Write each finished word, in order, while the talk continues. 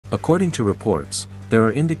According to reports, there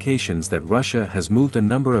are indications that Russia has moved a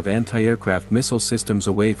number of anti-aircraft missile systems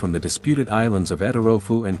away from the disputed islands of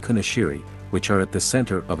Etorofu and Kunashiri, which are at the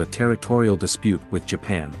center of a territorial dispute with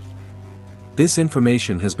Japan. This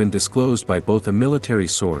information has been disclosed by both a military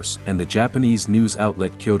source and the Japanese news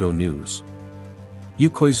outlet Kyodo News.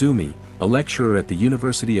 Koizumi, a lecturer at the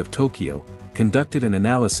University of Tokyo, conducted an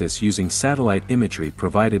analysis using satellite imagery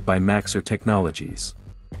provided by Maxar Technologies.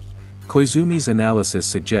 Koizumi's analysis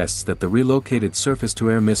suggests that the relocated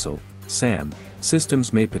surface-to-air missile (SAM)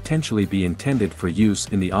 systems may potentially be intended for use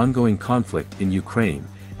in the ongoing conflict in Ukraine,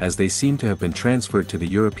 as they seem to have been transferred to the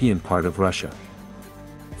European part of Russia.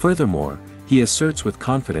 Furthermore, he asserts with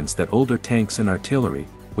confidence that older tanks and artillery,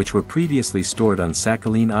 which were previously stored on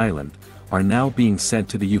Sakhalin Island, are now being sent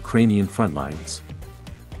to the Ukrainian front lines.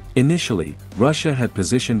 Initially, Russia had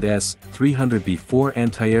positioned S-300B4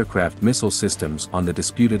 anti-aircraft missile systems on the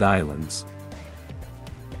disputed islands.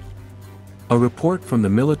 A report from the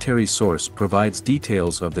military source provides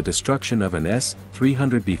details of the destruction of an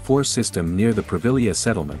S-300B4 system near the Pravilia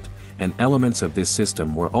settlement, and elements of this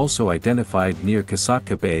system were also identified near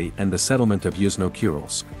Kasatka Bay and the settlement of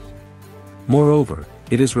Yuzhno-Kurilsk. Moreover,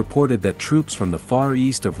 it is reported that troops from the far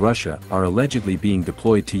east of Russia are allegedly being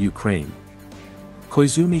deployed to Ukraine.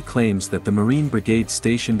 Koizumi claims that the Marine Brigade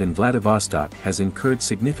stationed in Vladivostok has incurred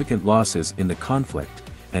significant losses in the conflict,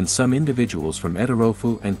 and some individuals from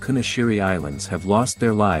Etorofu and Kunashiri Islands have lost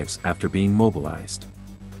their lives after being mobilized.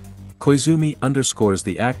 Koizumi underscores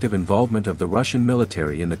the active involvement of the Russian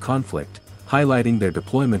military in the conflict, highlighting their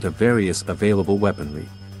deployment of various available weaponry.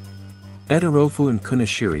 Etorofu and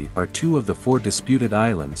Kunashiri are two of the four disputed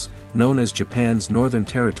islands, known as Japan's Northern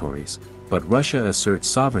Territories, but Russia asserts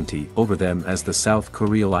sovereignty over them as the South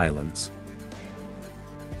Kuril Islands.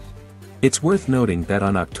 It's worth noting that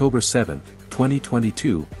on October 7,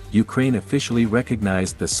 2022, Ukraine officially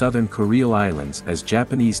recognized the Southern Kuril Islands as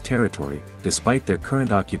Japanese territory, despite their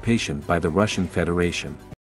current occupation by the Russian Federation.